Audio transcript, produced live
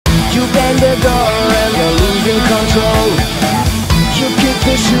You bang the door and you're losing control. You kick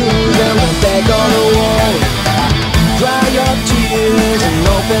the shoes and the bag on the wall. Dry your tears and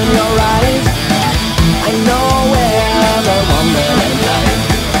open your eyes. I know where the wonderland lies.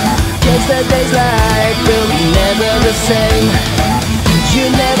 Guess that days like will be never the same. You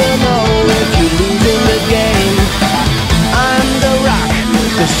never know if you lose in the game. I'm the rock,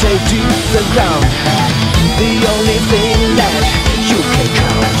 the safety, the ground, the only thing that you can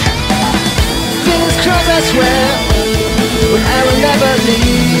count. Fingers crossed, I swear, but I will never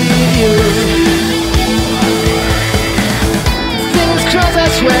leave you. Fingers crossed, I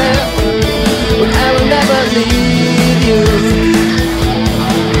swear, but I will never leave you.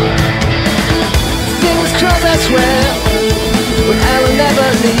 Fingers crossed, I swear, but I will never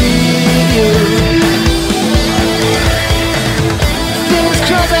leave you. Fingers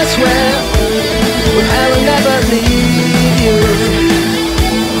crossed, I swear, but I will never leave you.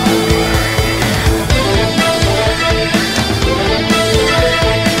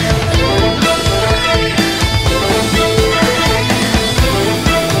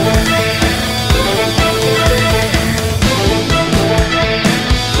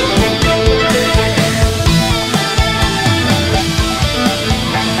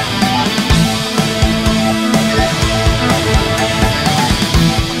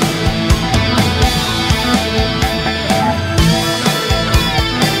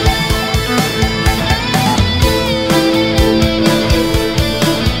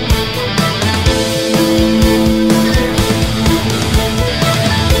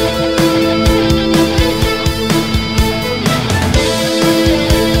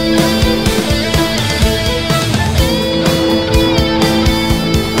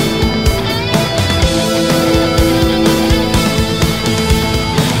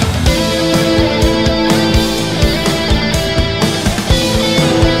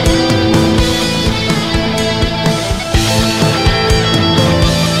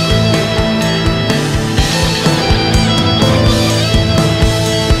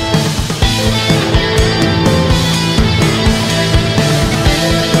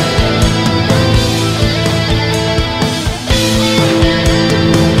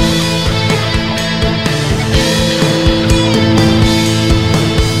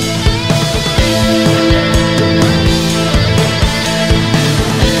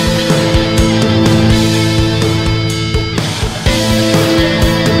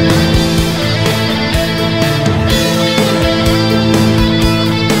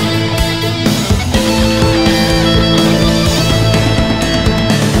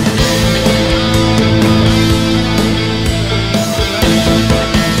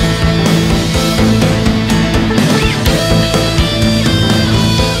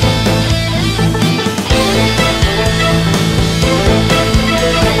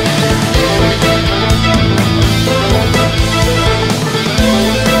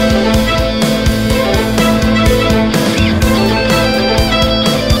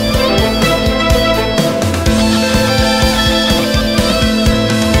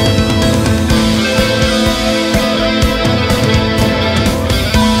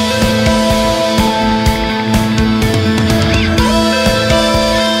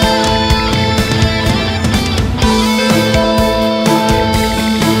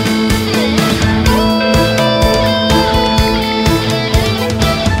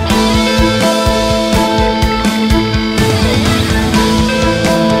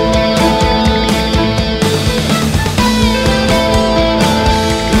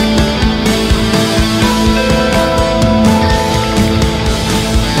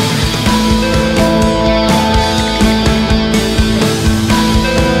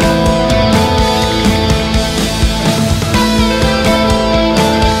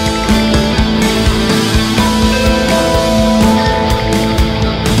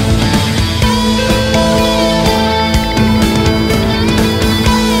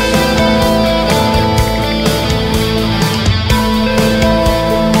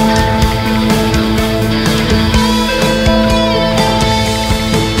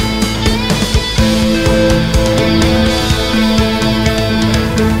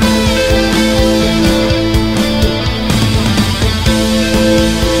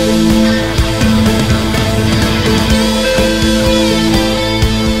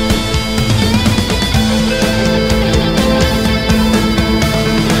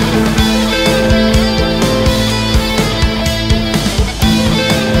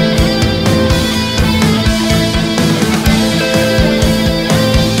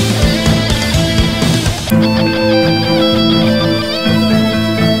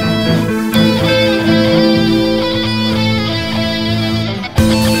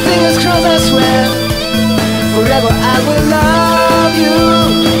 forever I will love you.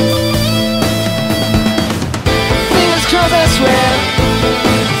 Fingers crossed, I swear,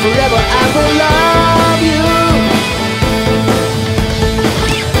 forever I will love you.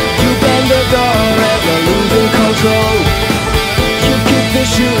 You bend the door and you're losing control. You kick the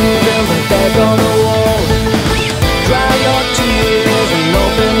shoes and the bag on the wall. Dry your tears and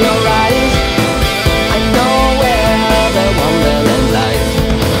open your eyes. I know where the wonderland lies.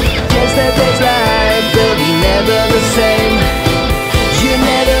 Yesterday's life will be never the same. You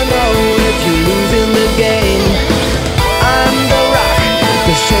never know if you lose in the game. I'm the rock,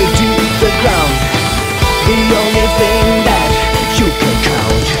 the safe to the ground, the only thing that you can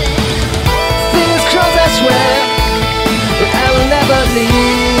count. Fingers crossed, I swear, but I will never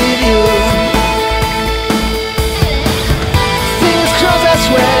leave you. Fingers crossed, I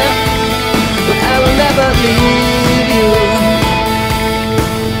swear, but I will never leave you.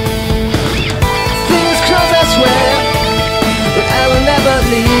 Fingers crossed, I swear, but I will never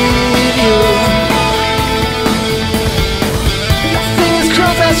leave you. Fingers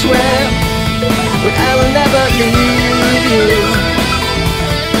crossed, I swear, but I will never leave you.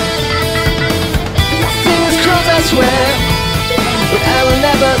 Fingers crossed, I swear, but I will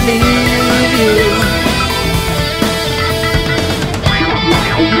never leave you.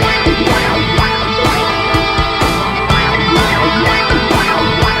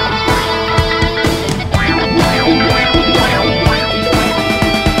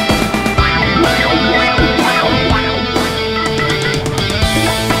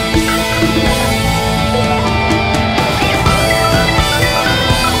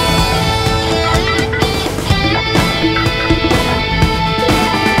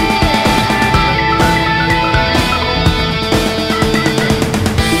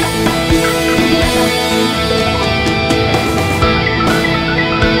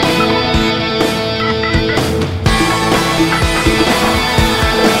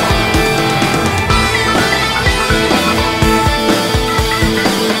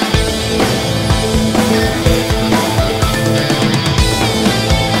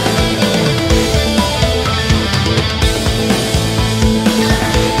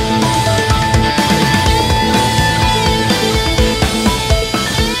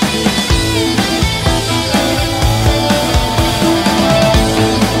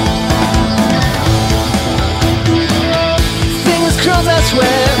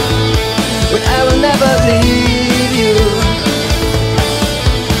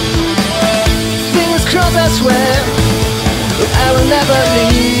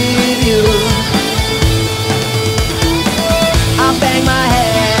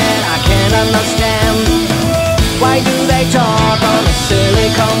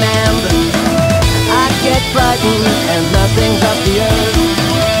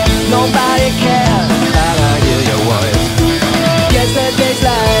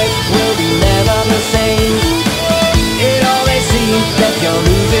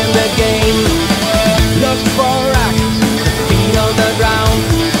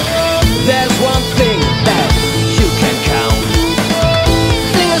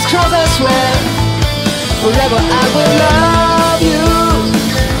 Forever I will love you.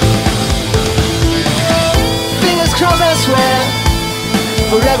 Fingers crossed, I swear,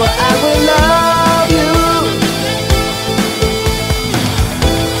 forever I will love you.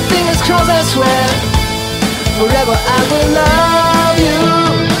 Fingers crossed, I swear, forever I will love you.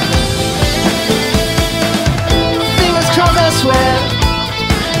 Fingers crossed, I swear,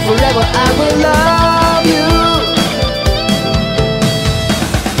 forever I will love you.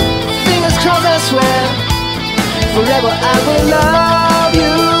 Fingers crossed, I swear, forever I will love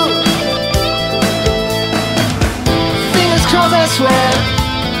you. Fingers crossed, I swear,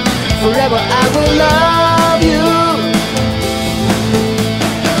 forever I will love you.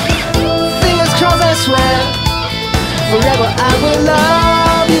 Fingers crossed, I swear, forever I will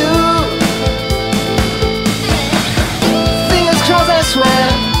love you. Fingers crossed, I swear,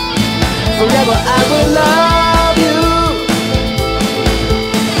 forever I will love you.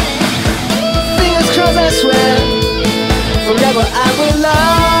 Fingers crossed, I swear, forever I will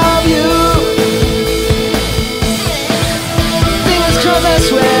love you. Fingers crossed, I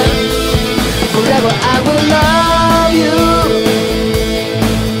swear, forever I will love you.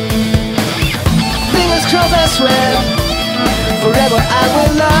 Fingers crossed, I swear, forever I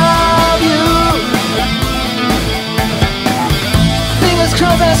will love you. Fingers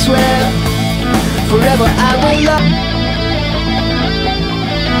crossed, I swear, forever I will love.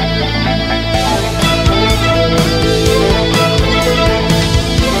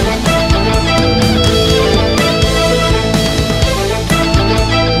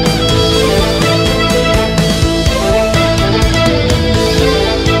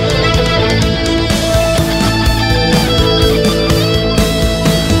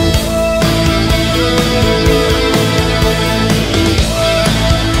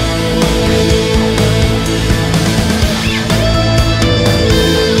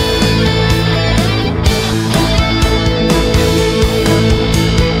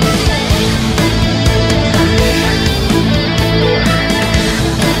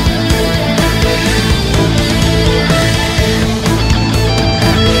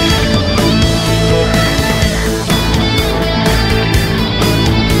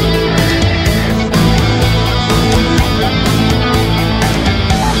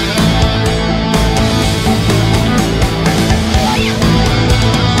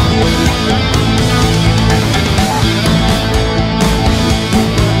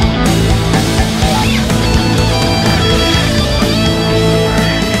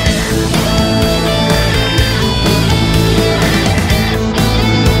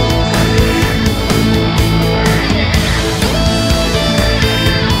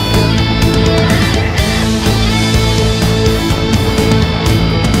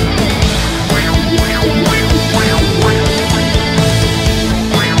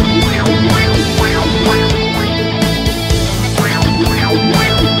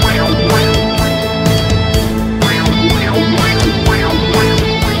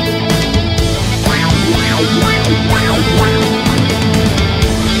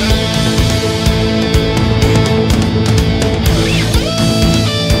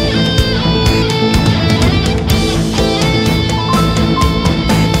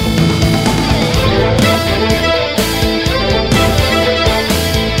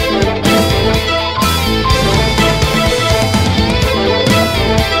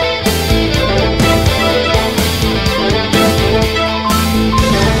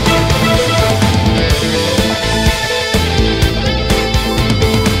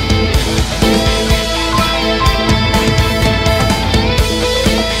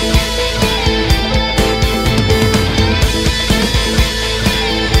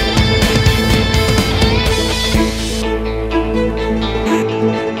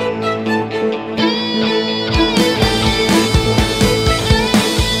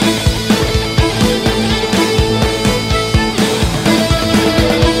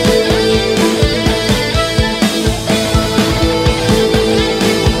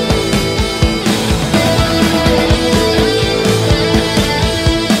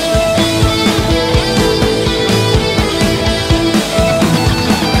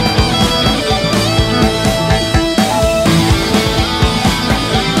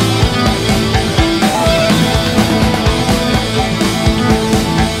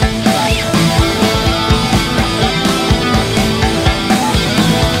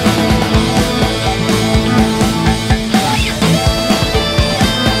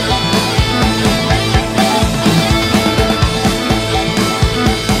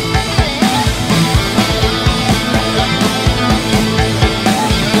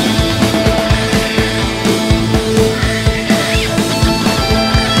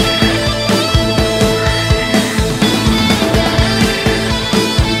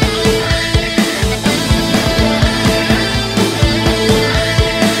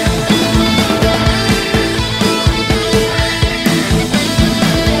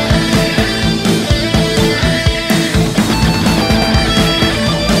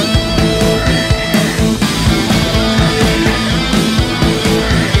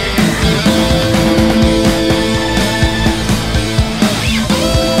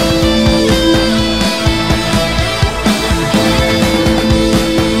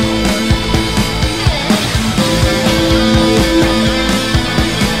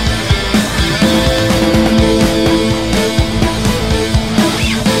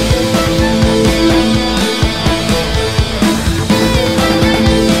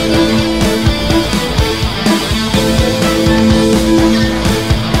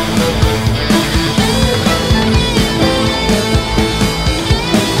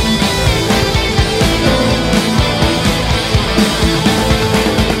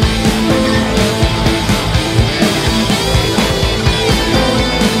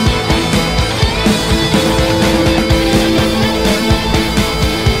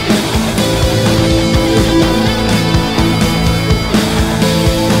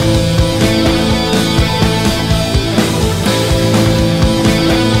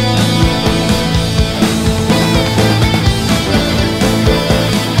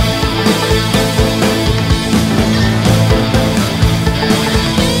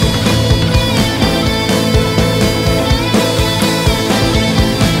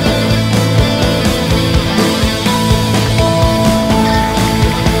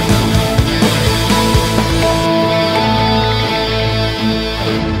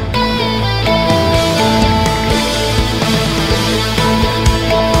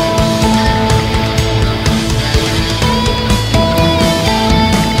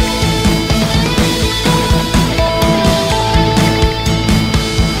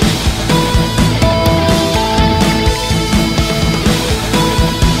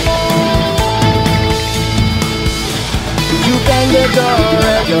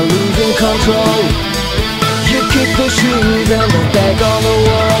 the shoes and the back on the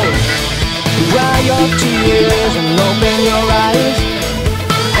wall. Dry your tears and open your eyes,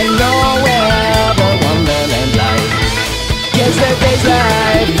 and know where the wonderland lies. Yesterday's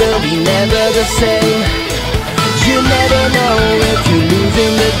life will be never the same. You never know if you're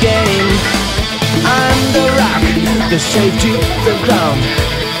losing the game. I'm the rock, the safety, the ground,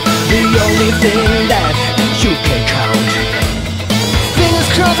 the only thing that you can count. Fingers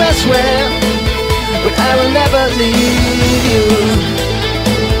crossed, I swear, but I will never leave you.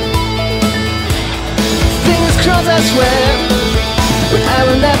 Fingers crossed, I swear, but I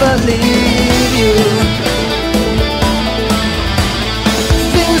will never leave you.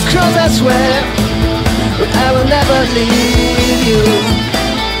 Fingers crossed, I swear, but I will never leave you.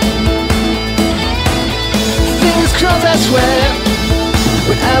 Fingers crossed, I swear,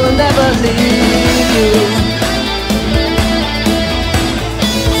 but I will never leave you.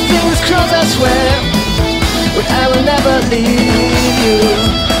 Fingers crossed, I swear, but I will never leave you.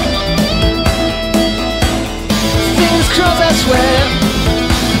 Fingers crossed, I swear,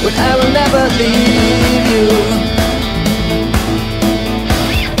 but I will never leave you.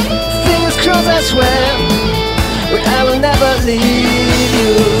 Fingers crossed, I swear, but I will never leave you.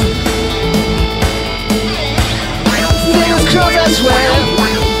 Fingers crossed, I swear,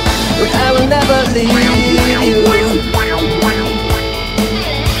 but I will never leave you.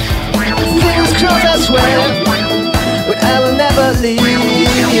 Fingers crossed, I swear, but I will never leave you.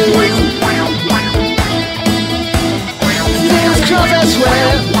 Fingers crossed, I swear,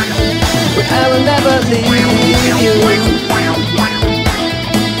 but I will never leave you.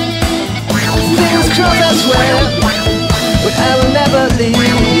 Fingers crossed, I swear, but I will never leave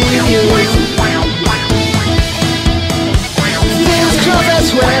you. Fingers crossed, I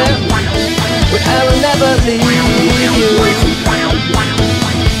swear, but I will never leave you.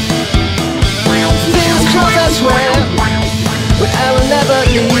 Fingers crossed, I swear, but I will never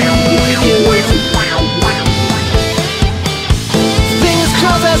leave you. Fingers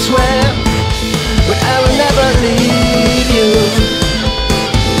crossed, I swear, but I will never leave you.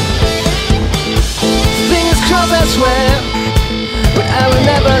 Fingers crossed, I swear, but I will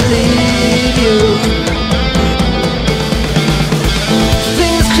never leave you.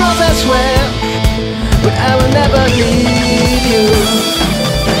 Fingers crossed, I swear, but I will never leave you.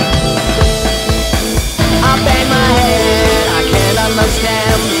 I bang my head, I can't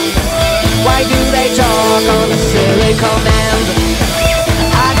understand. Why do they talk on a silly command?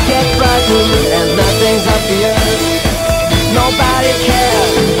 I get frightened and nothing's obvious. Nobody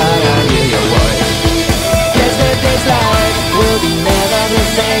cares, but I hear your voice. Yesterday's life will be never the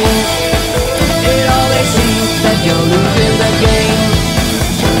same. It always seems that you're losing the game.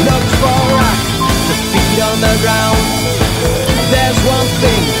 Look for rock, the feet on the ground. There's one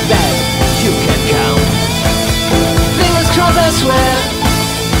thing that you can count. Fingers crossed, I swear,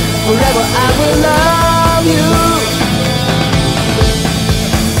 forever I will love you.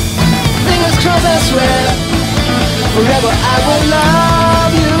 Fingers crossed, I swear, forever I will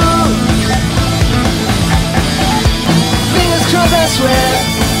love you. Fingers crossed, I swear,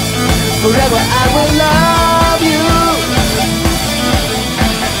 forever I will love you.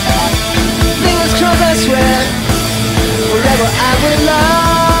 Fingers crossed, I swear, forever I will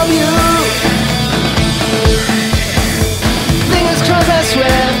love you. Fingers crossed, I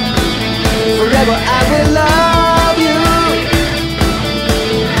swear, forever I will love you.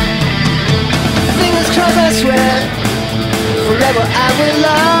 Fingers crossed, I swear, forever I will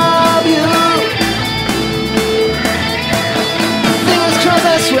love you. Fingers crossed,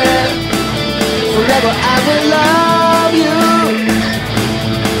 I swear, forever I will love you.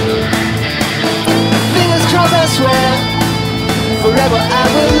 Fingers crossed, I swear, forever I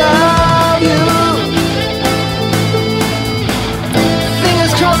will love you.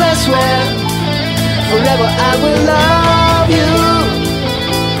 Fingers crossed, I swear, forever I will love you.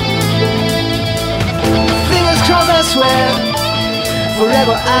 Fingers crossed, I swear,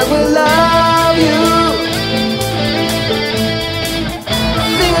 forever I will love you.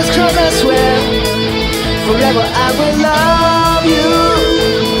 Fingers crossed, I swear, forever I will love you.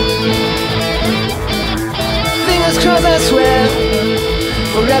 Fingers crossed, I swear,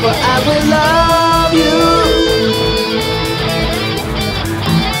 forever I will love you.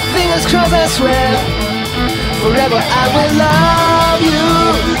 Fingers crossed, I swear, forever I will love you.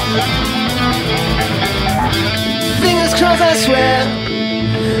 Fingers crossed, I swear,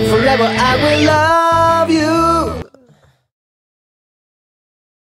 forever I will love you.